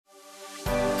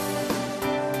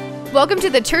Welcome to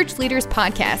the Church Leaders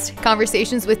Podcast,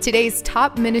 conversations with today's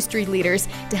top ministry leaders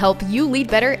to help you lead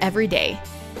better every day.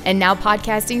 And now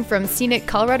podcasting from scenic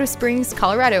Colorado Springs,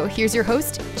 Colorado, here's your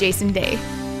host, Jason Day.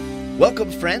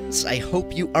 Welcome, friends. I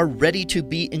hope you are ready to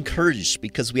be encouraged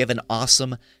because we have an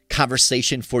awesome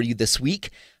conversation for you this week.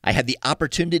 I had the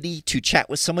opportunity to chat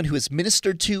with someone who has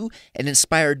ministered to and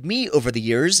inspired me over the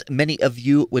years. Many of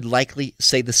you would likely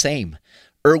say the same.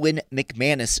 Erwin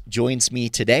McManus joins me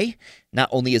today. Not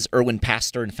only is Erwin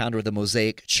pastor and founder of the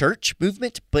Mosaic Church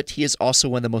movement, but he is also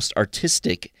one of the most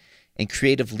artistic and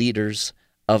creative leaders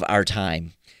of our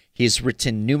time. He has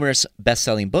written numerous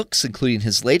best-selling books, including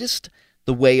his latest,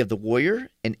 The Way of the Warrior,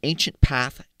 An Ancient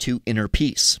Path to Inner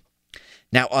Peace.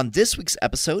 Now, on this week's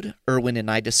episode, Erwin and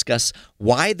I discuss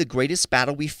why the greatest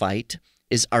battle we fight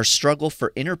is our struggle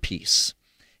for inner peace,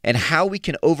 and how we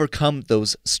can overcome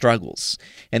those struggles.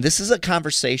 And this is a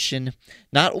conversation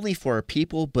not only for our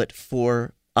people, but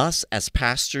for us as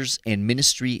pastors and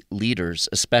ministry leaders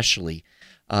especially.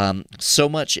 So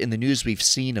much in the news we've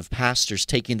seen of pastors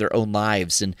taking their own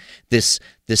lives, and this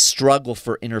struggle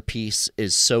for inner peace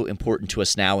is so important to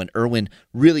us now, and Erwin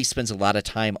really spends a lot of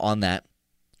time on that.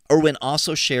 Erwin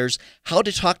also shares how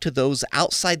to talk to those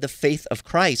outside the faith of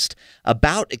Christ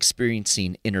about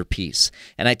experiencing inner peace.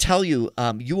 And I tell you,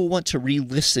 you will want to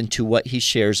re-listen to what he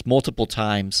shares multiple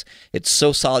times. It's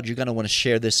so solid, you're going to want to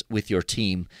share this with your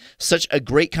team. Such a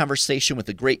great conversation with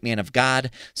a great man of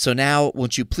God. So now,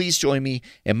 won't you please join me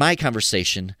in my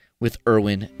conversation with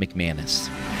Erwin McManus.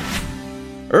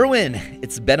 Erwin,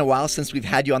 it's been a while since we've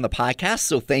had you on the podcast,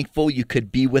 so thankful you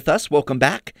could be with us. Welcome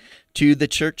back to the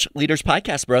Church Leaders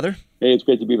Podcast, brother. Hey, it's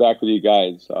great to be back with you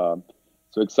guys. So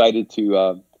excited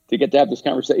to get to have this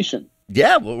conversation.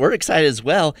 Yeah, well, we're excited as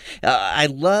well. I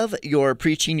love your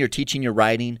preaching, your teaching, your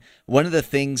writing. One of the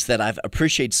things that I've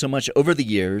appreciated so much over the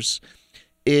years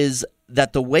is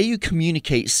that the way you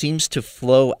communicate seems to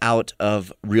flow out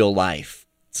of real life.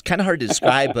 It's kind of hard to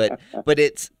describe, but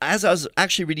it's, as I was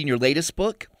actually reading your latest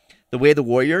book, The Way of the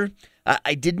Warrior,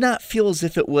 I did not feel as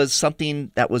if it was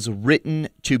something that was written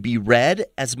to be read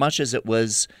as much as it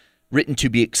was written to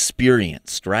be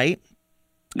experienced, right?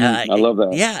 I love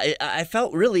that. Yeah, I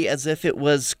felt really as if it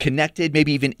was connected,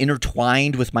 maybe even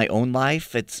intertwined with my own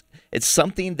life. It's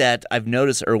something that I've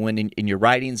noticed, Erwin, in your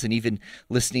writings and even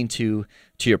listening to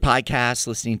your podcast,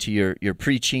 listening to your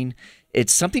preaching.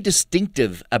 It's something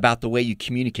distinctive about the way you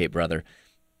communicate, brother.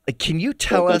 Can you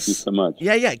tell us? Thank you so much.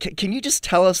 Yeah. Can you just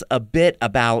tell us a bit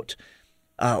about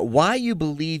why you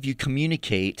believe you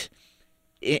communicate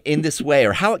in this way,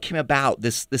 or how it came about,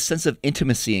 this sense of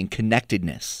intimacy and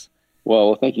connectedness?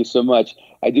 Well, thank you so much.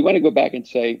 I do want to go back and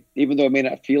say, even though it may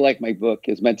not feel like my book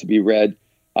is meant to be read,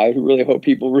 I really hope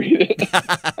people read it.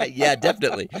 Yeah,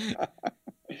 definitely. I've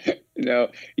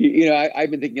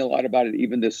been thinking a lot about it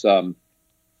even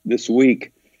this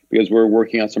week, because we're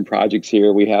working on some projects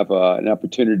here. We have an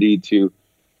opportunity to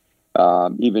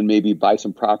even maybe buy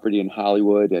some property in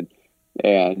Hollywood, and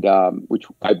which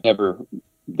I've never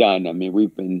done. I mean,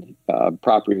 we've been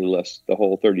propertyless the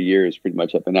whole 30 years, pretty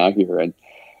much. I've been out here, and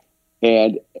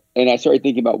I started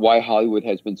thinking about why Hollywood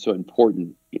has been so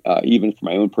important, even for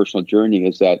my own personal journey.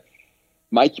 Is that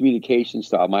my communication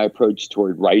style, my approach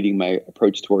toward writing, my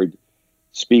approach toward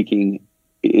speaking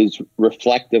is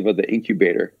reflective of the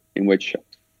incubator in which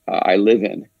I live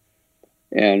in.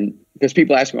 And because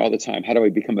people ask me all the time, how do I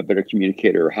become a better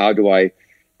communicator? Or how do I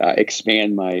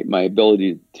expand my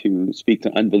ability to speak to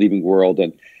an unbelieving world?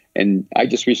 And I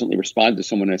just recently responded to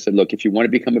someone and I said, look, if you want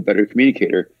to become a better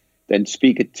communicator, then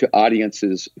speak it to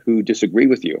audiences who disagree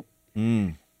with you.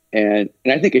 And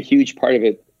I think a huge part of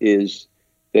it is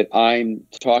that I'm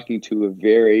talking to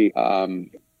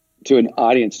to an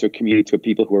audience, to a community, to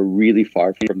people who are really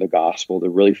far from the gospel.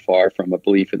 They're really far from a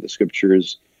belief in the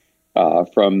scriptures,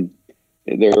 from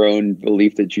their own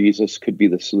belief that Jesus could be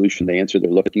the solution, the answer they're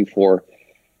looking for.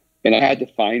 And I had to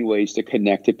find ways to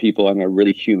connect to people on a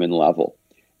really human level.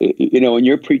 When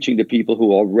you're preaching to people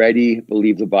who already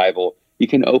believe the Bible, you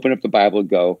can open up the Bible and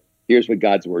go, here's what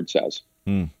God's word says.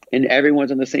 And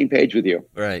everyone's on the same page with you.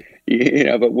 Right.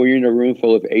 But when you're in a room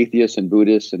full of atheists and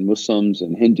Buddhists and Muslims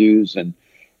and Hindus and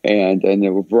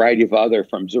a variety of other,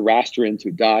 from Zoroastrian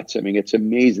to Dots. I mean, it's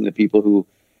amazing the people who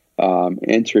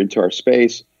enter into our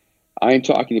space. I'm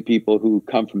talking to people who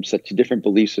come from such different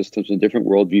belief systems and different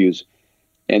worldviews.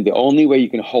 And the only way you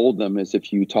can hold them is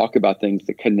if you talk about things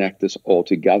that connect us all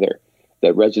together,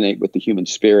 that resonate with the human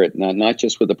spirit, not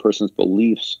just with the person's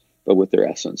beliefs, but with their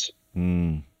essence.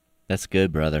 That's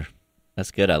good, brother. That's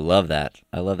good. I love that.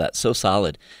 So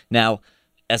solid. Now,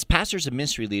 as pastors and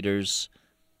ministry leaders,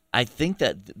 I think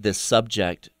that the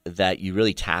subject that you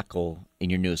really tackle in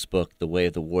your newest book, The Way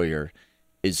of the Warrior,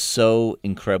 is so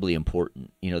incredibly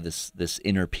important. You know, this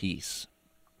inner peace.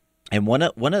 And one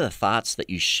of the thoughts that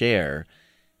you share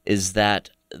is that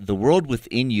the world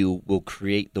within you will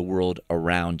create the world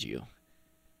around you.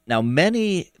 Now,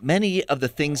 many of the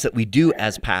things that we do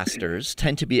as pastors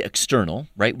tend to be external,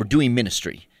 right? We're doing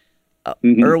ministry.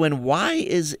 Erwin, why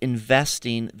is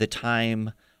investing the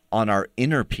time on our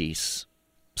inner peace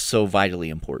so vitally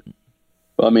important?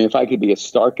 Well, I mean, if I could be as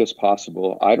stark as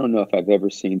possible, I don't know if I've ever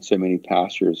seen so many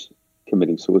pastors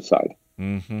committing suicide.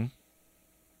 Mm-hmm.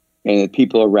 And the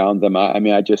people around them.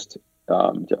 I just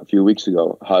a few weeks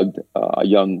ago hugged a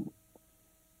young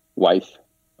wife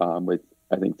with,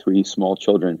 I think, 3 small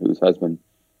children whose husband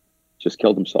just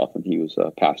killed himself, and he was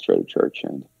a pastor at a church.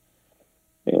 And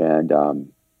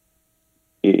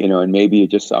and maybe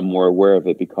I'm more aware of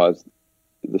it because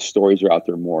the stories are out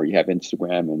there more. You have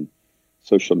Instagram and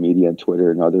social media and Twitter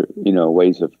and other,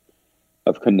 ways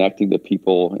of connecting to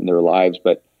people in their lives.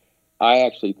 But I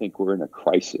actually think we're in a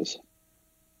crisis.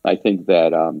 I think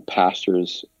that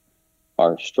pastors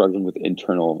are struggling with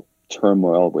internal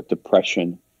turmoil, with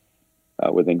depression,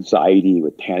 with anxiety,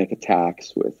 with panic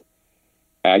attacks.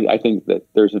 I think that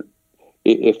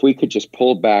if we could just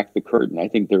pull back the curtain, I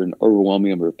think there are an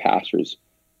overwhelming number of pastors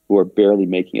who are barely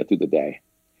making it through the day.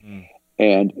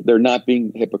 And they're not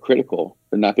being hypocritical.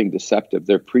 They're not being deceptive.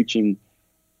 They're preaching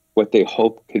what they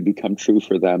hope could become true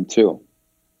for them too.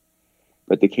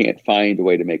 But they can't find a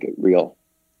way to make it real.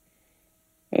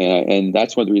 And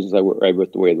that's one of the reasons I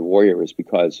wrote The Way of the Warrior, is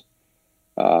because,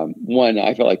 one,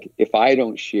 I feel like if I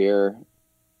don't share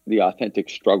the authentic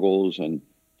struggles and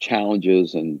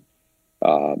challenges and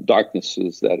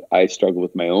darknesses that I struggle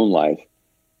with in my own life,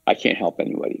 I can't help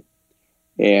anybody.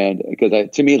 And because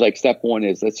to me, like, step one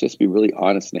is, let's just be really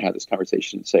honest and have this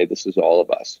conversation and say, this is all of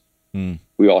us.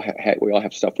 We all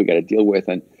have stuff we got to deal with.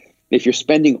 And if you're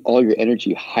spending all your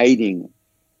energy hiding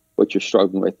what you're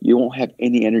struggling with, you won't have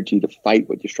any energy to fight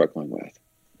what you're struggling with.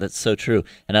 That's so true.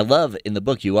 And I love in the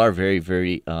book, you are very,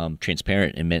 very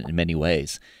transparent in many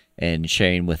ways, and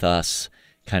sharing with us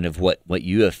kind of what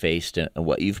you have faced and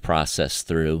what you've processed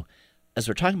through. As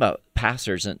we're talking about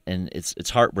pastors, and it's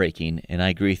heartbreaking, and I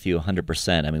agree with you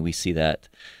 100%. I mean, we see that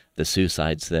the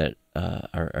suicides that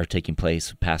are taking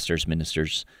place, pastors,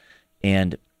 ministers,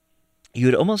 and you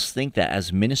would almost think that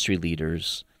as ministry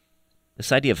leaders,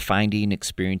 this idea of finding,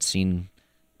 experiencing,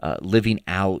 living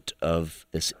out of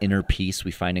this inner peace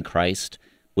we find in Christ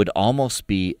would almost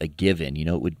be a given.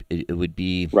 It would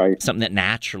be right. Something that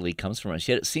naturally comes from us.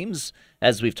 Yet it seems,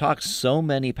 as we've talked, so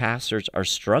many pastors are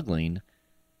struggling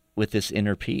with this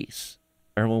inner peace.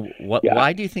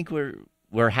 Why do you think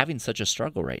we're having such a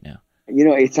struggle right now?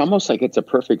 It's almost like it's a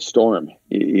perfect storm.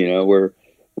 Where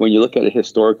when you look at it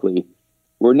historically,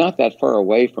 we're not that far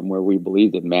away from where we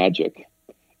believed in magic.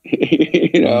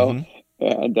 And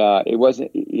it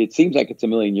wasn't. It seems like it's a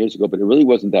million years ago, but it really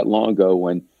wasn't that long ago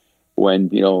when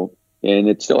and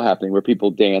it's still happening, where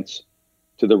people dance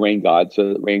to the rain god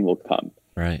so that rain will come.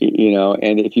 Right.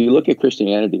 And if you look at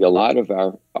Christianity, a lot of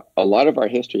our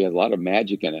history has a lot of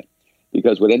magic in it,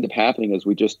 because what ended up happening is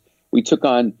we took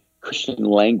on Christian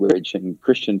language and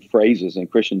Christian phrases and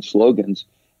Christian slogans,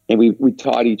 and we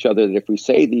taught each other that if we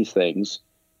say these things,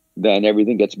 then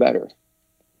everything gets better.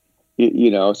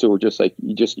 So we're just like,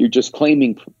 you're just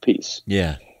claiming peace.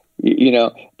 Yeah.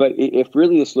 But if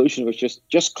really the solution was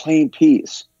just claim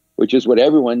peace, which is what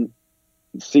everyone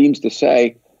seems to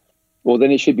say, well,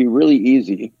 then it should be really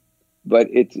easy. But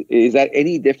is that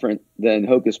any different than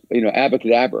hocus,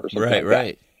 abracadabra or something?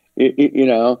 Right.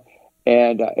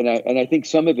 And I think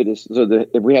some of it is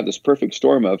if we have this perfect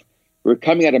storm of, we're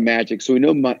coming out of magic, so we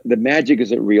know the magic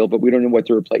isn't real, but we don't know what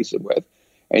to replace it with.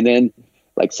 And then,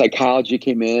 like, psychology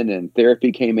came in and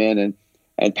therapy came in,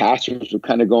 and pastors were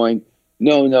kind of going,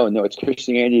 no, it's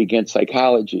Christianity against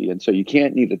psychology. And so you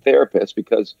can't need a therapist,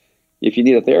 because if you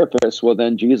need a therapist, well,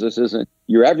 then Jesus isn't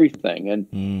your everything.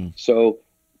 And so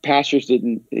pastors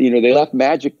didn't, they left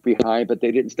magic behind, but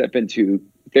they didn't step into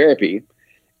therapy.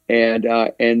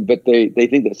 But they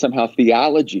think that somehow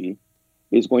theology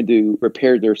is going to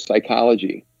repair their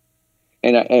psychology.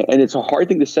 And it's a hard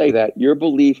thing to say, that your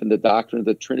belief in the doctrine of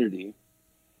the Trinity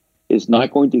is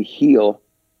not going to heal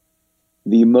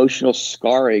the emotional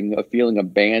scarring of feeling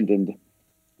abandoned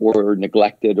or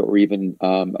neglected or even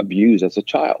abused as a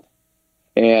child.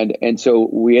 And so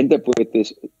we end up with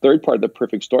this third part of the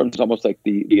perfect storm. It's almost like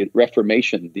the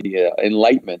Reformation, the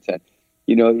Enlightenment. And,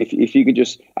 if you can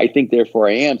just, I think, therefore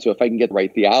I am. So if I can get the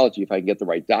right theology, if I can get the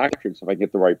right doctrines, if I can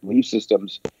get the right belief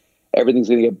systems, everything's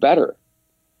going to get better.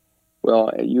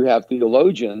 Well, you have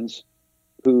theologians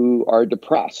who are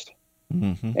depressed,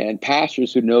 and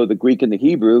pastors who know the Greek and the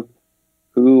Hebrew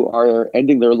who are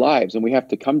ending their lives. And we have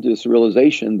to come to this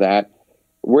realization that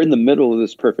we're in the middle of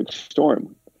this perfect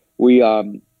storm. We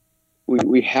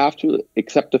have to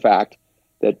accept the fact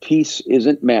that peace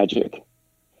isn't magic,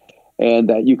 and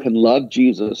that you can love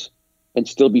Jesus and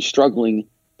still be struggling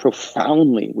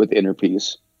profoundly with inner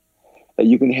peace. That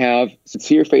you can have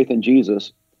sincere faith in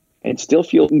Jesus and still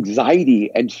feel anxiety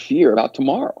and fear about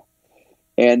tomorrow.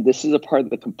 And this is a part of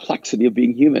the complexity of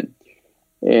being human.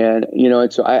 And,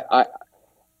 and so I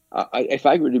if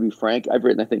I were to be frank, I've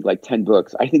written, I think, like 10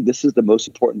 books. I think this is the most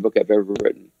important book I've ever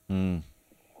written.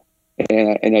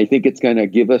 And I think it's going to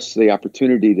give us the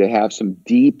opportunity to have some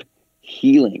deep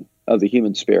healing of the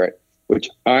human spirit, which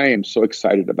I am so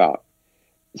excited about.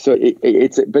 So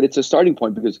it's a starting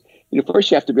point, because,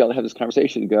 first you have to be able to have this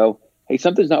conversation and go, hey,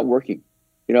 something's not working.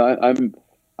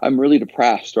 I'm really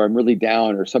depressed, or I'm really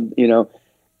down, or some,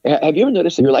 have you ever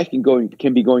noticed that your life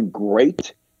can be going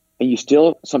great, and you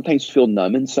still sometimes feel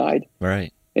numb inside,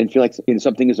 right? And feel like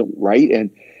something isn't right.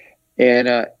 And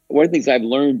one of the things I've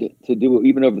learned to do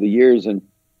even over the years, and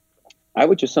I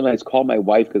would just sometimes call my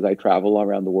wife, because I travel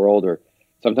around the world, or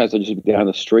sometimes I'll just be down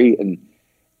the street and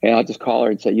I'll just call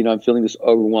her and say, I'm feeling this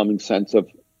overwhelming sense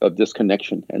of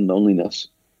disconnection and loneliness.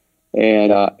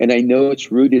 And I know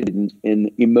it's rooted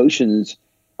in emotions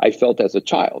I felt as a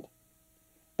child,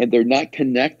 and they're not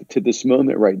connected to this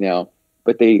moment right now,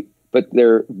 but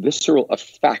their visceral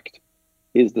effect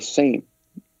is the same.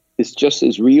 It's just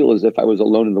as real as if I was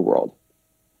alone in the world.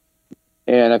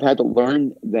 And I've had to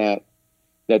learn that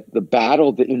the battle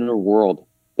of the inner world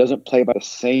doesn't play by the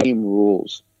same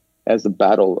rules as the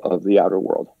battle of the outer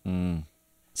world.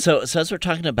 So as we're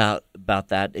talking about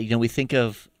that, we think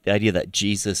of the idea that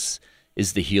Jesus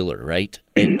is the healer, right?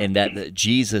 And that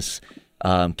Jesus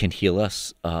can heal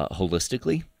us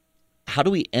holistically. How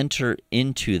do we enter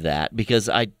into that? Because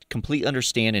I completely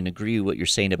understand and agree with what you're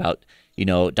saying about,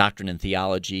 doctrine and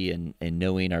theology and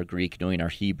knowing our Greek, knowing our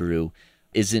Hebrew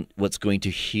isn't what's going to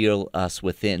heal us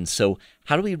within. So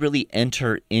how do we really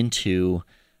enter into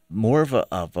more of a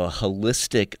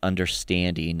holistic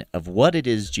understanding of what it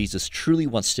is Jesus truly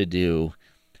wants to do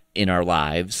in our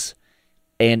lives,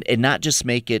 and not just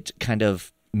make it kind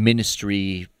of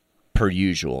ministry per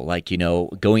usual, like,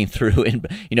 going through and,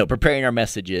 preparing our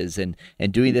messages and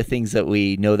doing the things that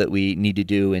we know that we need to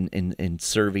do in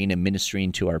serving and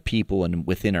ministering to our people and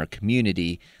within our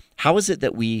community. How is it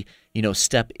that we,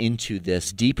 step into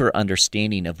this deeper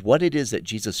understanding of what it is that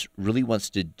Jesus really wants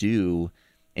to do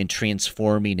in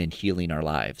transforming and healing our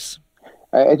lives?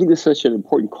 I think this is such an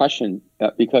important question,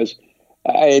 because,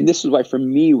 and this is why for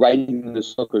me writing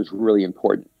this book was really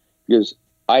important, because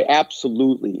I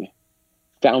absolutely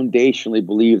foundationally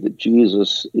believe that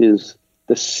Jesus is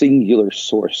the singular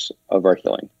source of our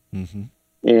healing.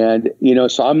 And,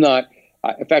 so I'm not,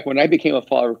 in fact, when I became a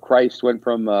follower of Christ, went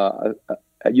from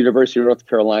at University of North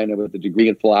Carolina with a degree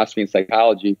in philosophy and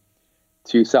psychology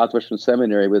to Southwestern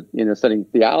Seminary with, studying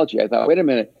theology, I thought, wait a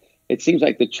minute, it seems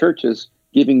like the church is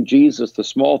giving Jesus the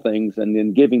small things and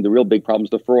then giving the real big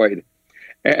problems to Freud.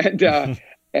 And,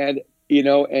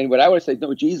 and what I would say,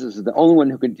 no, Jesus is the only one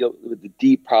who can deal with the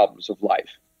deep problems of life.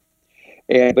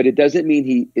 But it doesn't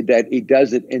mean that he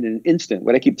does it in an instant.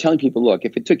 What I keep telling people, look,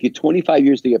 if it took you 25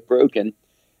 years to get broken,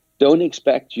 don't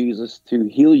expect Jesus to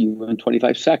heal you in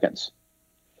 25 seconds.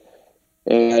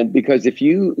 And because if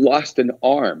you lost an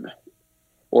arm,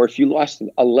 or if you lost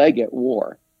a leg at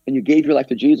war and you gave your life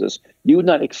to Jesus, you would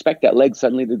not expect that leg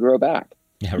suddenly to grow back.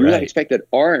 Yeah, you would not expect that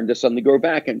arm to suddenly grow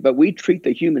back. But we treat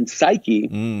the human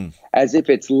psyche as if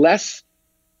it's less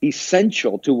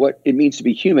essential to what it means to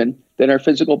be human than our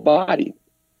physical body.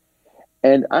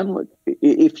 And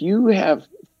if you have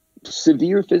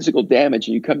severe physical damage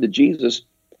and you come to Jesus,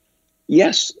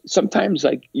 yes, sometimes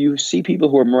like you see people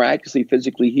who are miraculously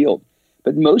physically healed.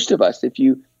 But most of us, if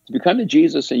you come to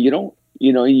Jesus and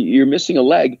you're missing a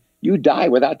leg, you die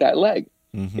without that leg.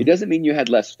 It doesn't mean you had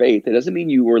less faith. It doesn't mean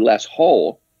you were less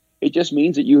whole. It just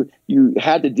means that you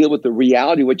had to deal with the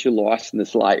reality of what you lost in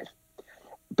this life.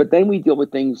 But then we deal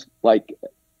with things like,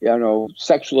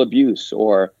 sexual abuse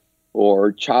or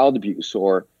child abuse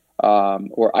or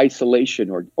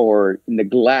isolation or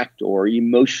neglect or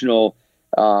emotional,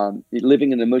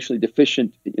 living an emotionally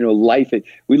deficient, life.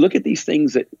 We look at these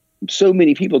things that so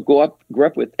many people grew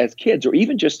up with as kids, or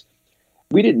even just,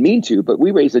 we didn't mean to, but we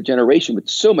raised a generation with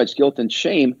so much guilt and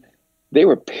shame, they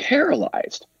were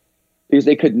paralyzed because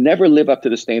they could never live up to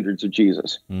the standards of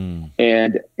Jesus.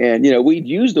 And we'd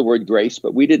use the word grace,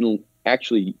 but we didn't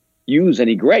actually use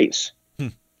any grace.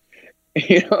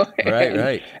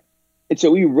 Right. And so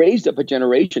we raised up a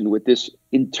generation with this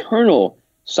internal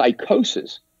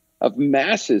psychosis, of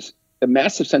a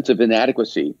massive sense of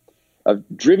inadequacy, of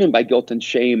driven by guilt and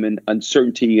shame and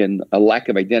uncertainty and a lack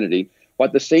of identity, while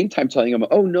at the same time telling them,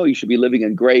 oh no, you should be living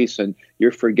in grace and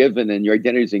you're forgiven and your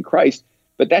identity is in Christ.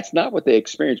 But that's not what they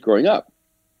experienced growing up.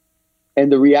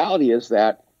 And the reality is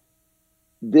that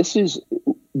this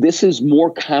is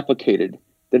more complicated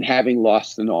than having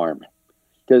lost an arm,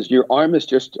 because your arm is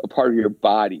just a part of your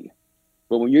body.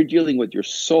 But when you're dealing with your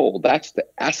soul, that's the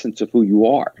essence of who you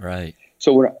are. Right.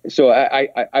 So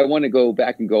I want to go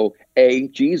back and go, A,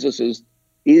 Jesus is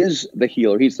the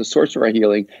healer. He's the source of our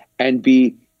healing. And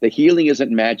B, the healing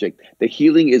isn't magic. The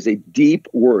healing is a deep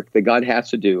work that God has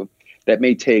to do that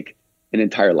may take an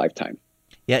entire lifetime.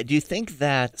 Yeah. Do you think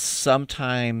that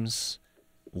sometimes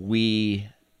we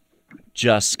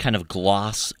just kind of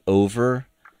gloss over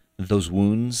those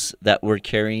wounds that we're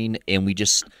carrying, and we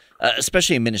just,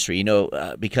 especially in ministry,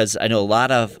 because I know a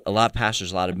lot of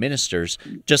pastors, a lot of ministers,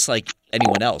 just like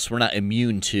anyone else, we're not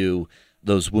immune to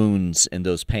those wounds and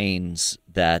those pains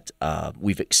that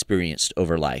we've experienced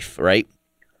over life, right?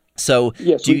 So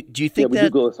yes, do you think we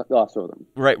that do gloss over them?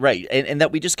 Right, and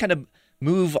that we just kind of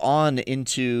move on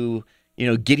into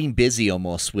getting busy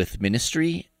almost with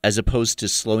ministry, as opposed to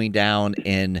slowing down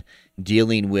and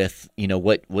dealing with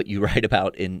what you write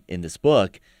about in this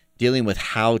book, dealing with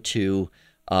how to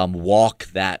walk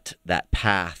that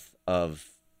path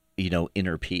of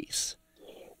inner peace.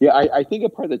 Yeah, I think a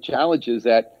part of the challenge is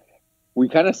that we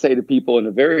kind of say to people in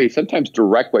a very sometimes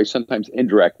direct way, sometimes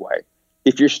indirect way,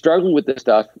 if you're struggling with this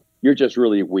stuff, you're just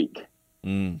really weak.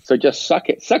 So just suck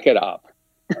it up.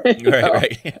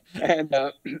 Right. And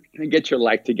get your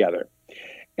life together.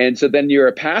 And so then you're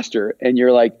a pastor and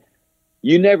you're like,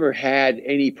 you never had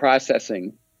any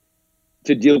processing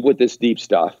to deal with this deep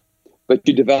stuff, but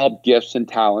you developed gifts and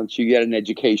talents. You get an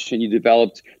education. You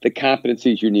developed the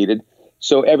competencies you needed.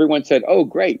 So everyone said, oh,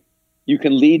 great. You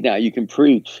can lead now. You can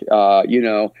preach.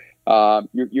 You're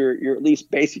at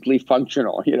least basically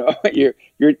functional.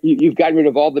 You've gotten rid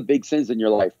of all the big sins in your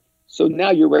life. So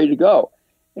now you're ready to go.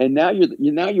 And now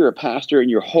you're a pastor, and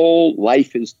your whole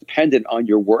life is dependent on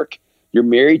your work. You're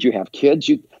married, you have kids.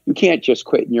 You can't just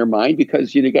quit in your mind,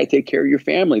 because you got to take care of your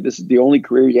family. This is the only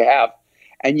career you have,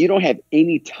 and you don't have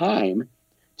any time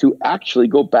to actually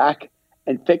go back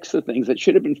and fix the things that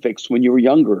should have been fixed when you were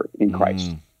younger in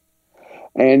Christ.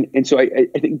 And so I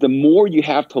think the more you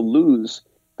have to lose,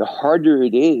 the harder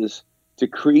it is to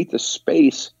create the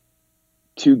space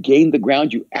to gain the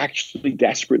ground you actually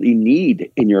desperately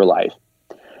need in your life.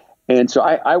 And so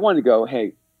I want to go,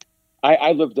 hey,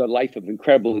 I lived a life of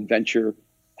incredible adventure,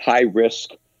 high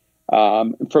risk.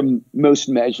 From most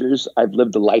measures, I've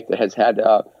lived a life that has had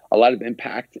a lot of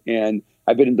impact. And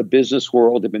I've been in the business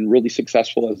world. I've been really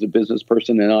successful as a business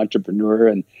person and entrepreneur,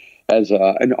 and as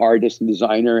an artist and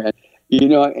designer.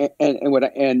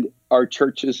 And our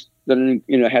church has an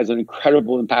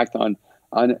incredible impact on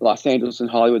Los Angeles and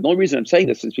Hollywood. The only reason I'm saying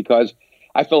this is because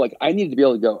I feel like I need to be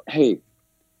able to go, hey,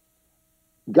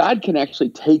 God can actually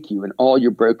take you in all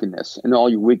your brokenness and all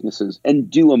your weaknesses and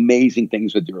do amazing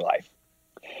things with your life.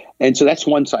 And so that's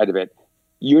one side of it.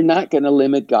 You're not going to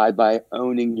limit God by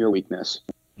owning your weakness,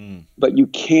 but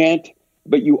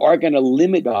you are going to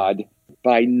limit God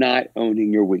by not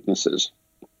owning your weaknesses.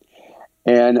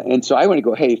 And so I want to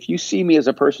go, hey, if you see me as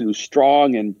a person who's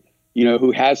strong and,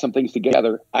 who has some things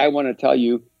together, I want to tell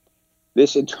you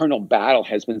this internal battle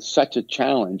has been such a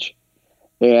challenge,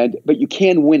 but you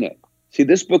can win it. See,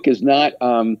 this book is not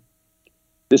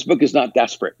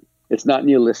desperate. It's not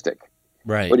nihilistic.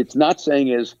 Right. What it's not saying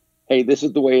is, hey, this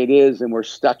is the way it is and we're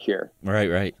stuck here.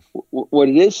 Right. What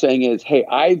it is saying is, hey,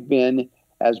 I've been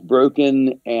as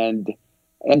broken and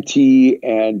empty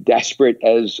and desperate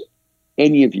as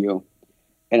any of you,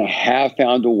 and I have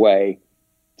found a way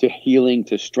to healing,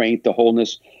 to strength, to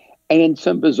wholeness, and in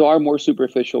some bizarre, more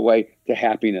superficial way, to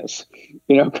happiness.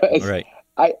 Because right.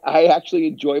 I actually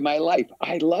enjoy my life.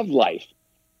 I love life,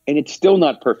 and it's still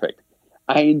not perfect.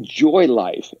 I enjoy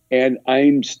life, and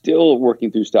I'm still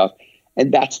working through stuff,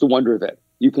 and that's the wonder of it.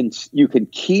 You can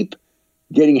keep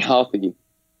getting healthy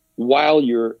while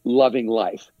you're loving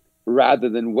life, rather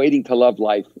than waiting to love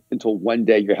life until one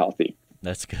day you're healthy.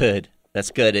 That's good.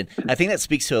 And I think that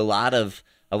speaks to a lot of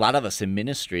us in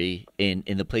ministry in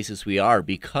the places we are,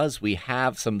 because we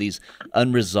have some of these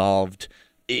unresolved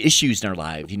issues in our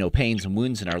lives, pains and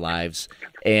wounds in our lives,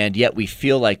 and yet we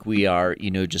feel like we are,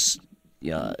 just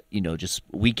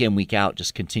week in, week out,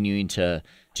 just continuing to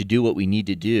do what we need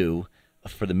to do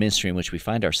for the ministry in which we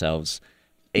find ourselves,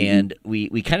 and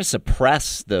we kind of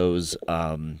suppress those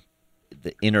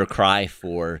the inner cry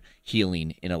for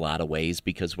healing in a lot of ways,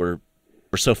 because we're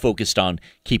we're so focused on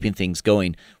keeping things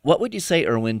going. What would you say,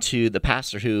 Erwin, to the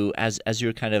pastor who, as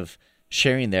you're kind of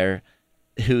sharing there,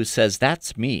 who says,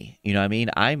 that's me? You know what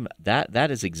I mean?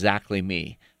 That is exactly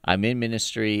me. I'm in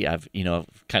ministry. I've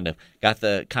kind of got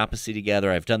the competency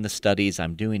together. I've done the studies.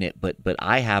 I'm doing it, but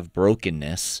I have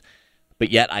brokenness. But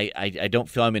yet I don't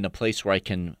feel I'm in a place where I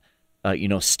can,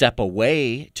 step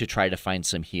away to try to find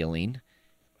some healing.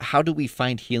 How do we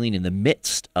find healing in the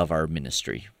midst of our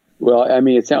ministry? Well, I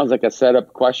mean, it sounds like a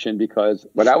setup question, because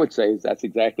what I would say is that's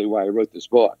exactly why I wrote this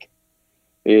book,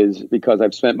 is because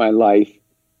I've spent my life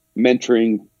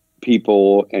mentoring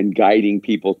people and guiding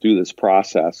people through this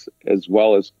process, as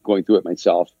well as going through it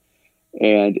myself.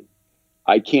 And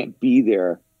I can't be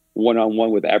there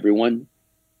one-on-one with everyone.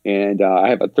 And I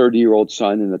have a 30-year-old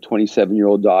son and a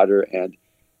 27-year-old daughter. And,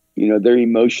 their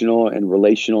emotional and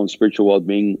relational and spiritual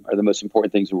well-being are the most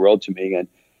important things in the world to me. And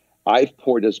I've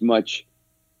poured as much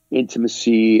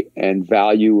intimacy and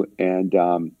value and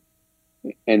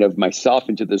of myself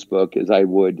into this book as I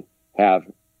would have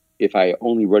if I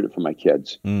only wrote it for my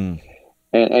kids. And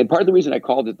part of the reason I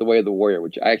called it The Way of the Warrior,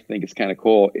 which I think is kind of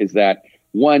cool, is that,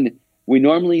 one, we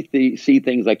normally see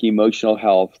things like emotional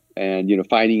health and,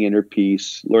 finding inner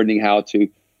peace, learning how to,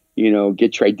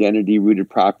 get your identity rooted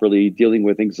properly, dealing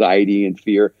with anxiety and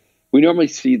fear. We normally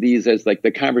see these as like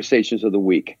the conversations of the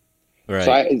week.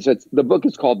 Right. So the book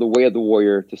is called The Way of the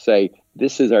Warrior, to say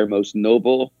this is our most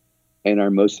noble and our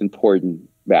most important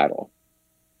battle.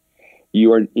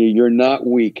 You're not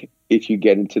weak if you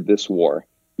get into this war.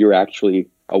 You're actually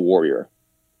a warrior.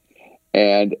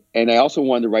 And I also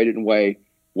wanted to write it in a way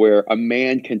where a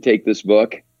man can take this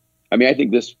book. I mean, I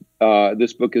think this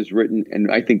book is written,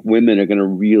 and I think women are going to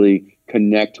really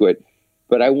connect to it.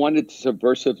 But I wanted to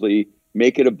subversively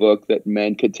make it a book that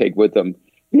men could take with them.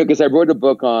 Because I wrote a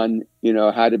book on,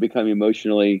 how to become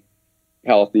emotionally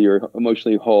healthy or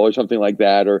emotionally whole or something like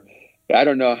that. Or I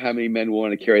don't know how many men will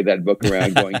want to carry that book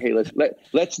around going, hey,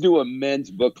 let's do a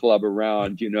men's book club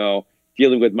around,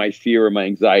 dealing with my fear or my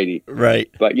anxiety.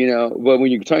 Right. But, but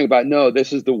when you're talking about, no,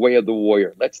 this is the way of the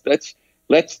warrior.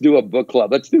 Let's do a book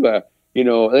club. Let's do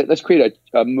let's create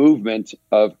a movement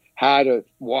of how to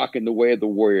walk in the way of the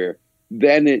warrior.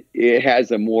 Then it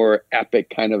has a more epic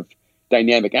kind of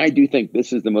dynamic. And I do think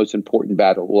this is the most important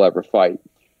battle we'll ever fight.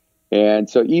 And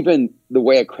so even the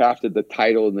way I crafted the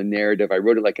title and the narrative, I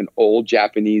wrote it like an old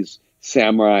Japanese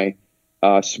samurai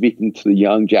speaking to the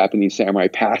young Japanese samurai,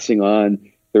 passing on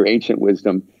their ancient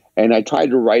wisdom. And I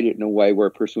tried to write it in a way where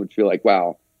a person would feel like,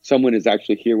 wow, someone is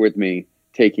actually here with me,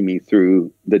 taking me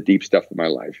through the deep stuff of my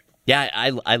life. Yeah,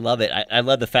 I love it. I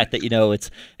love the fact that,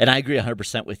 it's, and I agree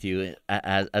 100% with you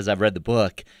as I've read the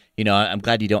book. I'm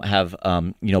glad you don't have,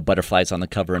 butterflies on the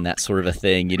cover and that sort of a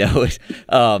thing,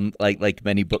 like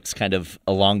many books kind of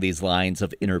along these lines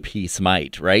of inner peace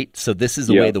might, right? So this is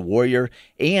the way of the warrior.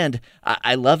 And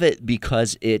I love it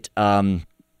because it's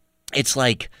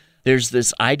like there's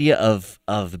this idea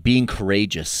of being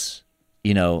courageous,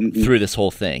 through this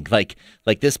whole thing. Like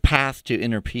this path to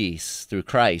inner peace through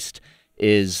Christ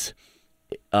is,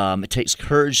 it takes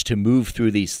courage to move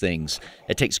through these things.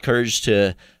 It takes courage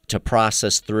to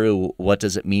process through what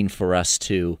does it mean for us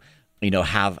to,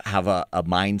 have a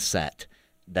mindset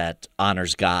that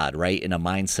honors God, right? And a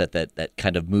mindset that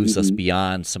kind of moves us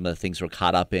beyond some of the things we're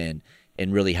caught up in,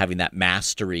 and really having that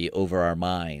mastery over our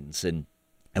minds. And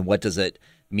what does it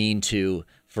mean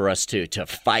for us to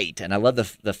fight? And I love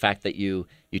the fact that you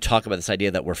talk about this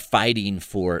idea that we're fighting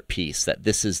for peace, that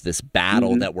this is this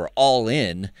battle that we're all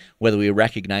in, whether we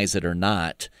recognize it or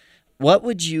not. What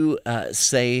would you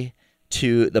say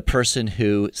to the person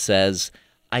who says,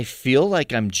 I feel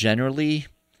like I'm generally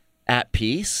at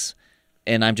peace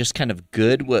and I'm just kind of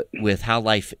good with how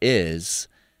life is,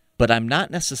 but I'm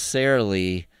not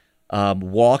necessarily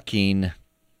walking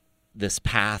this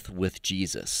path with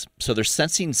Jesus? So they're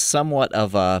sensing somewhat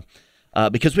of a,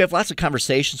 because we have lots of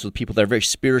conversations with people that are very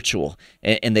spiritual,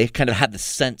 and they kind of have the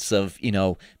sense of,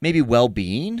 maybe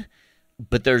well-being,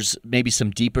 but there's maybe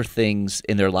some deeper things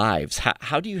in their lives.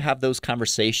 How do you have those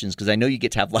conversations? Because I know you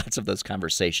get to have lots of those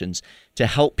conversations to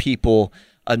help people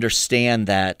understand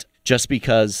that just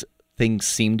because things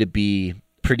seem to be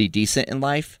pretty decent in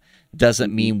life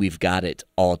doesn't mean we've got it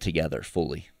all together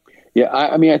fully. Yeah,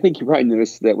 I mean, I think you probably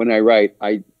noticed that when I write,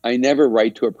 I never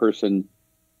write to a person,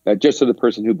 just to the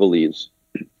person who believes.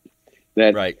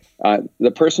 That right.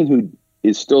 The person who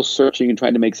is still searching and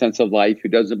trying to make sense of life, who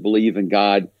doesn't believe in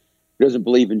God, who doesn't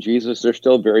believe in Jesus, they're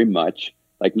still very much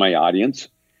like my audience.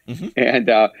 And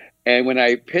when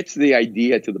I pitched the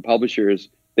idea to the publishers,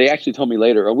 they actually told me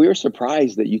later, "Oh, we were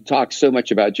surprised that you talk so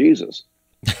much about Jesus."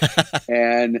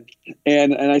 and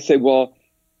I said, well,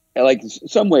 like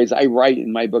some ways I write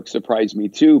in my book surprise me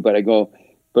too, but I go,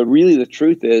 but really the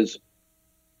truth is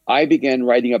I began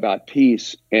writing about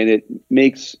peace, and it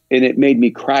made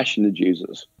me crash into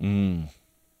Jesus. And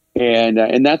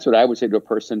that's what I would say to a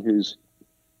person who's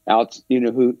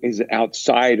who is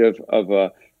outside of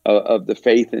the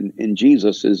faith in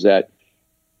Jesus, is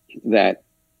that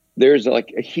there's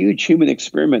like a huge human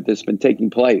experiment that's been taking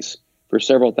place for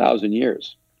several thousand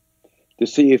years to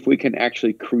see if we can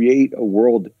actually create a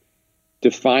world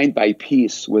defined by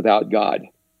peace without God.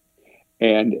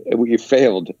 And we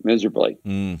failed miserably.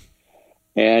 And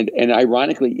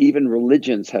ironically, even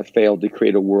religions have failed to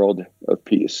create a world of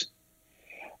peace.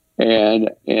 And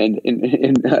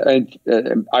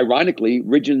ironically,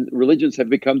 religions have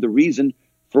become the reason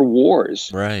for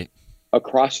wars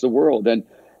across the world.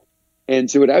 And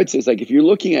so what I would say is, like, if you're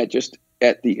looking at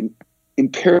the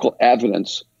empirical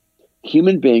evidence,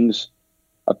 human beings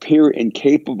appear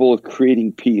incapable of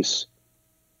creating peace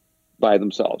by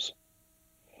themselves.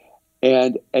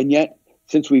 And yet,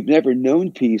 since we've never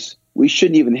known peace, we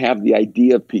shouldn't even have the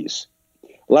idea of peace.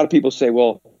 A lot of people say,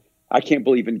 well, I can't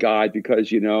believe in God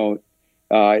because, you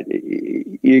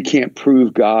can't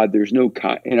prove God. There's no,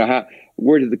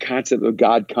 where did the concept of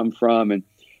God come from? And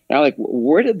I'm like,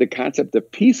 where did the concept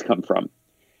of peace come from?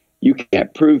 You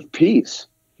can't prove peace.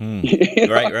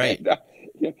 Right.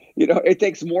 It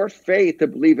takes more faith to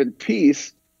believe in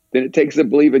peace than it takes to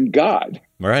believe in God.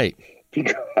 Right.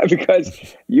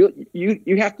 Because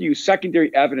you have to use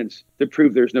secondary evidence to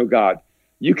prove there's no God.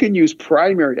 You can use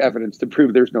primary evidence to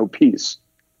prove there's no peace.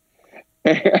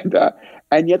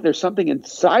 And yet there's something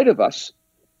inside of us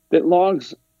that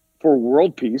longs for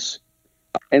world peace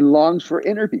and longs for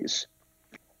inner peace.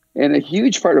 And a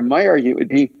huge part of my argument would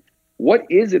be, what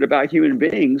is it about human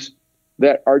beings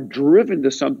that are driven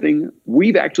to something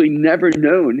we've actually never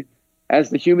known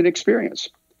as the human experience?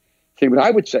 So what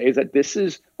I would say is that this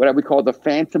is what I would call the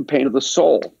phantom pain of the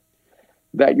soul,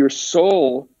 that your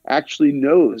soul actually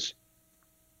knows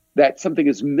that something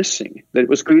is missing, that it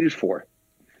was created for.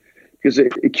 Because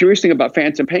the curious thing about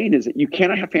phantom pain is that you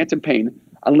cannot have phantom pain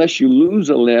unless you lose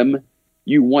a limb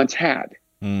you once had.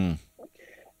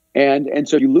 And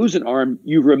so you lose an arm,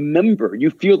 you remember, you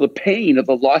feel the pain of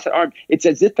the loss of arm. It's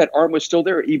as if that arm was still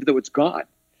there, even though it's gone.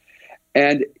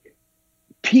 And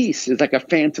peace is like a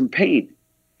phantom pain.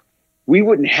 We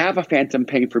wouldn't have a phantom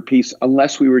pain for peace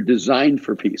unless we were designed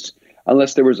for peace,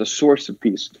 unless there was a source of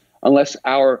peace, unless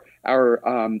our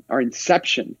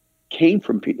inception came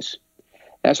from peace.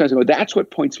 That's why I say, that's what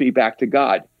points me back to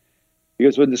God.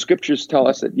 Because when the scriptures tell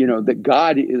us that, that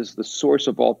God is the source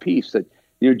of all peace, that,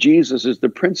 Jesus is the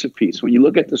Prince of Peace. When you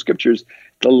look at the scriptures,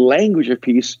 the language of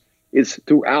peace is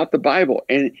throughout the Bible.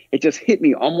 And it just hit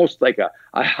me almost like a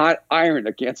hot iron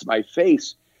against my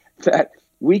face that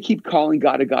we keep calling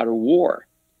God a God of war.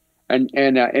 And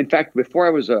in fact, before I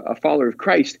was a follower of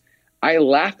Christ, I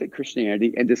laughed at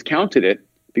Christianity and discounted it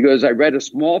because I read a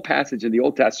small passage in the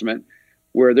Old Testament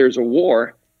where there's a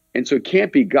war. And so it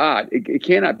can't be God. It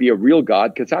cannot be a real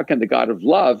God, because how can the God of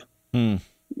love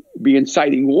be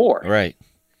inciting war? Right.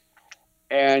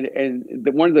 And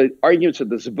one of the arguments of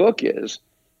this book is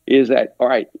that, all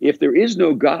right, if there is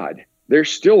no God,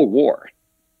 there's still war.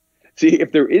 See,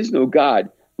 if there is no God,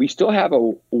 we still have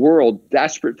a world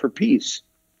desperate for peace.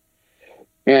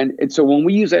 And so when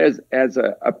we use it as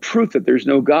a proof that there's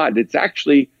no God, it's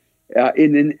actually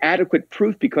an inadequate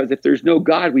proof, because if there's no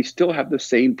God, we still have the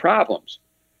same problems.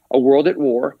 A world at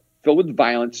war, filled with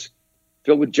violence,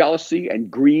 filled with jealousy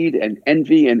and greed and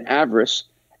envy and avarice,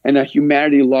 and a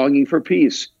humanity longing for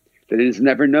peace that it has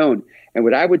never known. And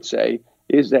what I would say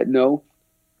is that no,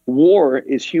 war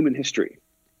is human history.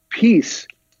 Peace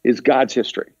is God's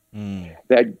history.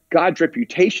 That God's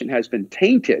reputation has been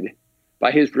tainted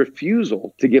by his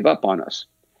refusal to give up on us.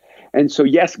 And so,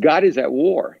 yes, God is at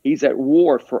war. He's at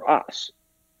war for us.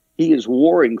 He is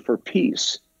warring for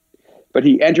peace. But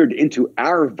he entered into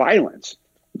our violence.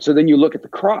 So then you look at the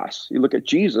cross, you look at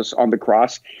Jesus on the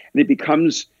cross, and it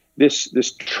becomes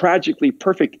this tragically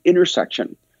perfect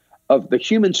intersection of the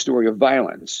human story of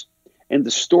violence and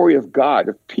the story of God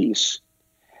of peace.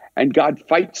 And God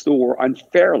fights the war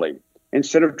unfairly.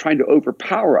 Instead of trying to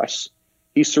overpower us,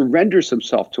 he surrenders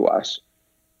himself to us,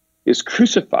 is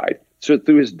crucified, so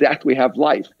through his death we have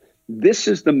life. This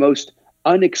is the most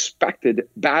unexpected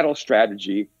battle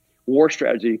strategy, war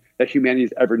strategy that humanity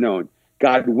has ever known.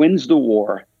 God wins the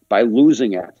war by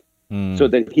losing it so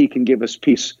that he can give us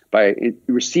peace by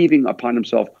receiving upon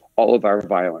himself all of our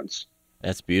violence.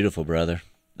 That's beautiful, brother.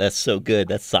 That's so good.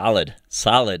 That's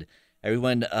solid.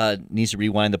 Everyone needs to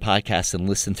rewind the podcast and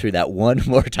listen through that one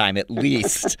more time at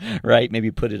least, right? Maybe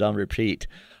put it on repeat.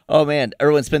 Oh, man,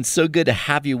 Erwin, it's been so good to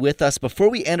have you with us. Before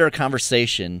we end our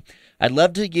conversation, I'd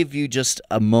love to give you just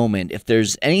a moment. If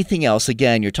there's anything else,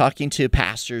 again, you're talking to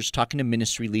pastors, talking to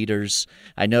ministry leaders.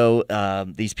 I know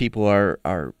these people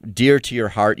are dear to your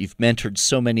heart. You've mentored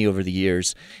so many over the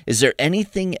years. Is there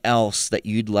anything else that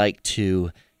you'd like to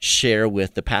share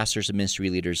with the pastors and ministry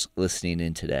leaders listening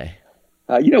in today?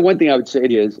 One thing I would say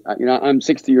is, I'm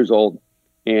 60 years old,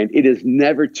 and it is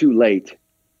never too late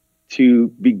to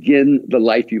begin the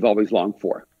life you've always longed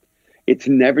for. It's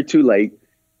never too late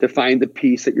to find the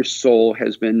peace that your soul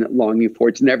has been longing for.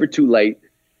 It's never too late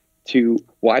to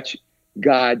watch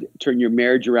God turn your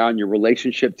marriage around, your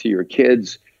relationship to your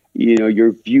kids,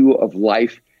 your view of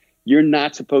life. You're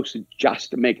not supposed to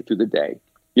just make it through the day.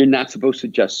 You're not supposed to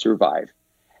just survive.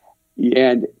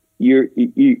 And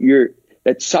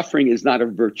that suffering is not a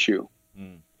virtue,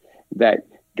 that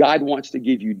God wants to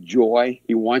give you joy.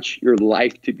 He wants your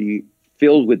life to be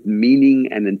filled with meaning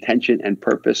and intention and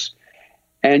purpose.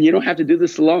 And you don't have to do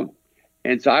this alone.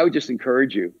 And so I would just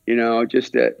encourage you,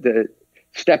 just to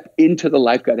step into the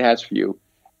life God has for you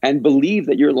and believe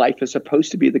that your life is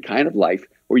supposed to be the kind of life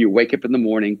where you wake up in the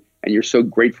morning and you're so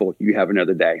grateful you have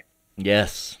another day.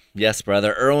 Yes,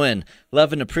 brother. Erwin,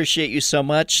 love and appreciate you so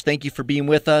much. Thank you for being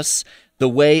with us. The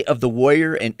Way of the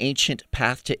Warrior, An Ancient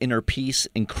Path to Inner Peace.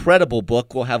 Incredible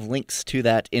book. We'll have links to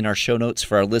that in our show notes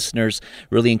for our listeners.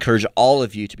 Really encourage all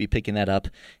of you to be picking that up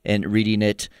and reading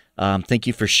it. Thank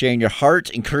you for sharing your heart,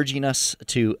 encouraging us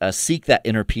to seek that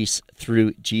inner peace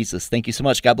through Jesus. Thank you so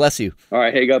much. God bless you. All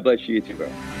right. Hey, God bless you too, bro.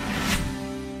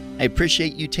 I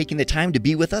appreciate you taking the time to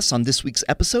be with us on this week's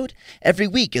episode. Every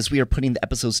week as we are putting the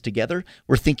episodes together,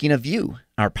 we're thinking of you,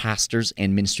 our pastors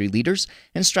and ministry leaders,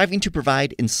 and striving to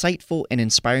provide insightful and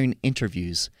inspiring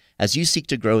interviews as you seek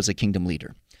to grow as a kingdom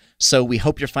leader. So we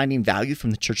hope you're finding value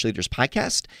from the Church Leaders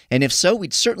Podcast, and if so,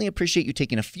 we'd certainly appreciate you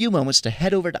taking a few moments to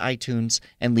head over to iTunes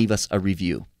and leave us a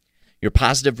review. Your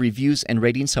positive reviews and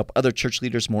ratings help other church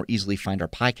leaders more easily find our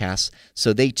podcasts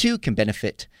so they too can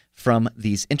benefit from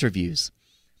these interviews.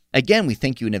 Again, we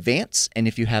thank you in advance, and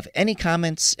if you have any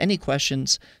comments, any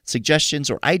questions, suggestions,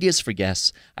 or ideas for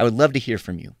guests, I would love to hear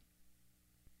from you.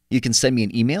 You can send me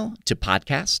an email to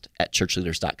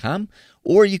podcast@churchleaders.com,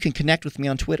 or you can connect with me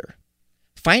on Twitter.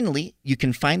 Finally, you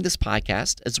can find this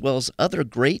podcast as well as other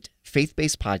great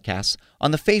faith-based podcasts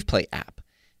on the FaithPlay app.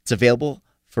 It's available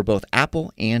for both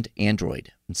Apple and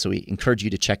Android, and so we encourage you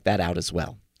to check that out as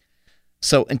well.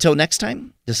 So until next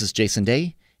time, this is Jason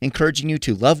Day, encouraging you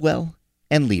to love well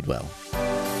and lead well.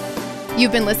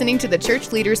 You've been listening to the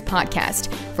Church Leaders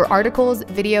Podcast. For articles,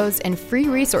 videos, and free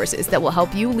resources that will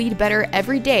help you lead better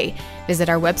every day, visit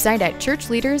our website at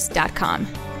churchleaders.com.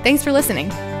 Thanks for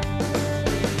listening.